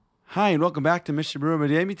Hi, and welcome back to Mishnah Berurah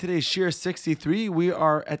Miami. Today's Shir 63. We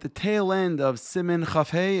are at the tail end of Siman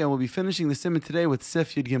Chaf Hey, and we'll be finishing the Siman today with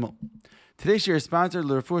Sif Yud Gimel. Today's Shir is sponsored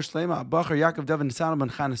L'Refuah Shlema Abachar Yaakov David Nissan Ben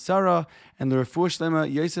Chana Sarah and L'Refuah Shlema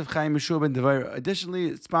Yosef Chaim Yeshua Ben Devaira. Additionally,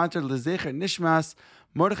 it's sponsored L'Zecher Nishmas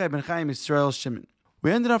Mordechai Ben Chaim Yisrael Shimon.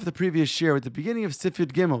 We ended off the previous shir with the beginning of Sif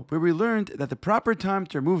Yud Gimel, where we learned that the proper time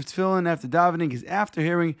to remove tefillin after davening is after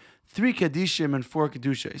hearing 3 Kadishim and 4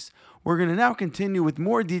 Kedushas. We're going to now continue with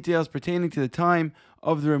more details pertaining to the time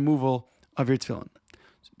of the removal of your tefillin.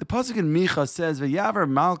 The pasuk in Micha says, "Vayavar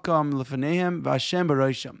Malkam lefanehem v'Hashem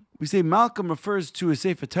b'rosham." We say Malkam refers to a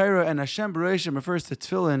Sefer Torah and Hashem b'rosham refers to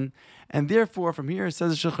tefillin, and therefore from here it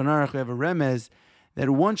says the Shulchan Aruch we have a remez that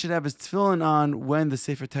one should have his tefillin on when the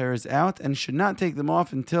Sefer Torah is out and should not take them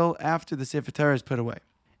off until after the Sefer Torah is put away.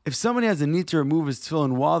 If somebody has a need to remove his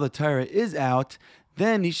tefillin while the Torah is out,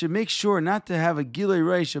 then he should make sure not to have a gilei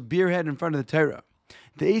reish, a beer head in front of the Torah.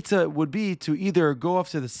 The eitzah would be to either go off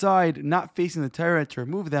to the side, not facing the Torah to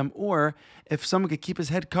remove them, or if someone could keep his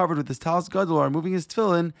head covered with his talis gadol or removing his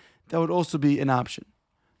tefillin, that would also be an option.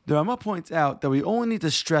 The Rama points out that we only need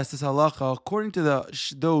to stress this halacha according to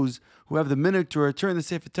those who have the minhag to return the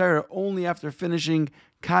Sefer Torah only after finishing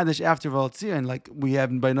Kaddish after Valtzion, like we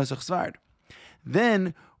have by Nosach Svard.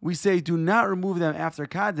 Then we say do not remove them after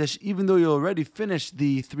Kaddish, even though you already finished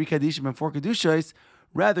the 3 Kaddishim and 4 Kedushas.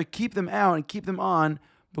 Rather, keep them out and keep them on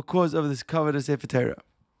because of this covetous Sefer Torah.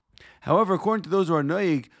 However, according to those who are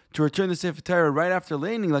noig to return the Sefer Torah right after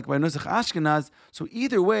laning, like by Nosach Ashkenaz, so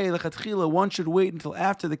either way, lechatchila, one should wait until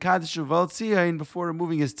after the Kaddish of Valtzion before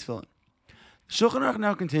removing his tefillin. Shulchan Aruch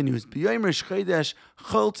now continues. On Rosh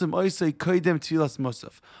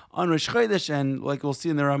Chodesh, and like we'll see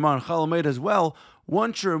in the Ramah, Chol Hamoed as well,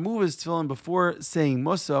 one should remove his tefillin before saying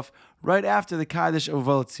Musaf right after the Kaddish of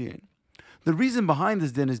Valtzion. The reason behind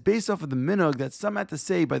this din is based off of the minhag that some had to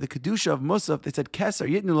say by the Kedusha of Musaf, they said Keser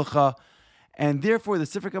Yitnu Lecha, and therefore the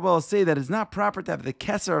Sifrei Kabbalah say that it's not proper to have the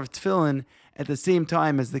Keser of tefillin at the same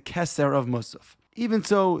time as the Keser of Musaf. Even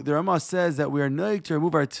so, the Ramah says that we are noig to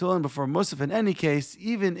remove our tefillin before Musaf in any case,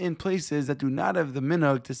 even in places that do not have the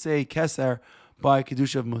minhag to say Keser by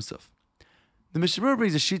Kedusha of Musaf. The Mishnah Berurah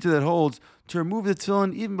brings a shita that holds to remove the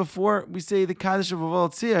tefillin even before we say the Kaddish of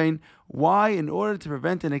Valtzion. Why? In order to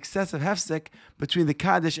prevent an excessive hefsek between the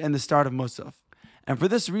Kaddish and the start of Musaf. And for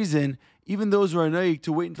this reason, even those who are noig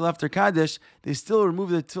to wait until after Kaddish, they still remove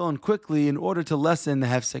the tefillin quickly in order to lessen the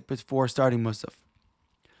hefsek before starting Musaf.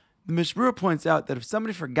 The Mishnah Berurah points out that if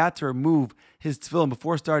somebody forgot to remove his tefillin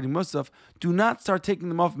before starting Musaf, do not start taking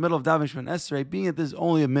them off in the middle of davening Shemon Esrei, being that this is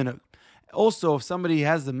only a minhag. Also, if somebody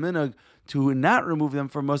has the minhag to not remove them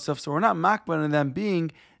from Musaf, so we're not makban on them,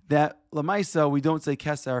 being that Lamaisa, we don't say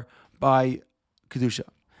Keser by Kedusha.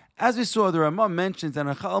 As we saw, the Ramah mentions that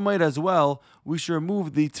on Chol Hamoed as well, we should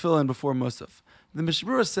remove the tefillin before Musaf. The Mishnah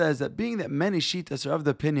Berurah says that being that many shitas are of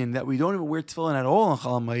the opinion that we don't even wear tefillin at all on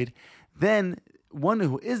Chol Hamoed, then one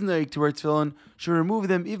who is noig to wear tefillin should remove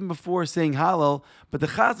them even before saying Hallel, but the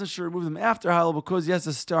Chazan should remove them after Hallel because he has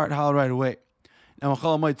to start Hallel right away. Now, on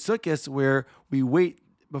Chol Hamoed Sukkos, where we wait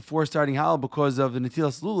before starting Hallel because of the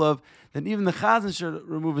Netilas Lulav, then even the Chazan should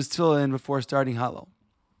remove his tefillin before starting Hallel.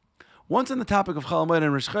 Once on the topic of Chol Hamoed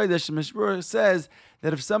and Rosh Chodesh, the Mishnah Berurah says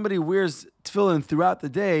that if somebody wears tefillin throughout the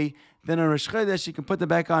day, then on Rosh Chodesh he can put them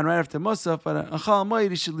back on right after Musaf, but on Chol Hamoed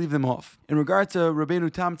he should leave them off. In regard to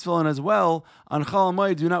Rabbeinu Tam tefillin as well, on Chol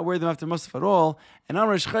Hamoed do not wear them after Musaf at all, and on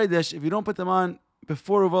Rosh Chodesh, if you don't put them on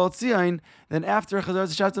before Uval Tzion, then after Chazar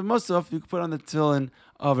Shabbat of Musaf, you can put on the tefillin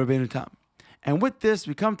of Rabbeinu Tam. And with this,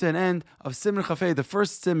 we come to an end of Siman Chaf Hey, the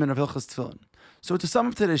first Siman of Hilchos Tefillin. So to sum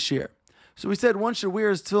up today's shir, so we said one should wear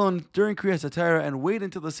his tefillin during Kriyas HaTorah and wait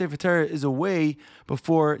until the Sefer Torah is away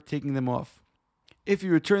before taking them off. If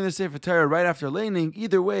you return the Sefer Torah right after laning,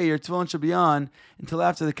 either way, your tefillin should be on until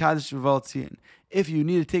after the Kaddish of Valtzion. If you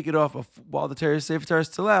need to take it off while the Sefer Torah is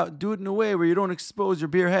still out, do it in a way where you don't expose your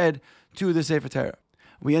beer head to the Sefer Torah.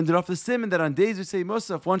 We ended off the Siman that on days we say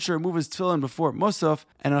Musaf, one should remove his tefillin before Musaf,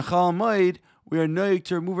 and on Chol Hamoed, we are noig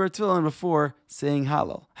to remove our tefillin before saying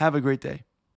Hallel. Have a great day.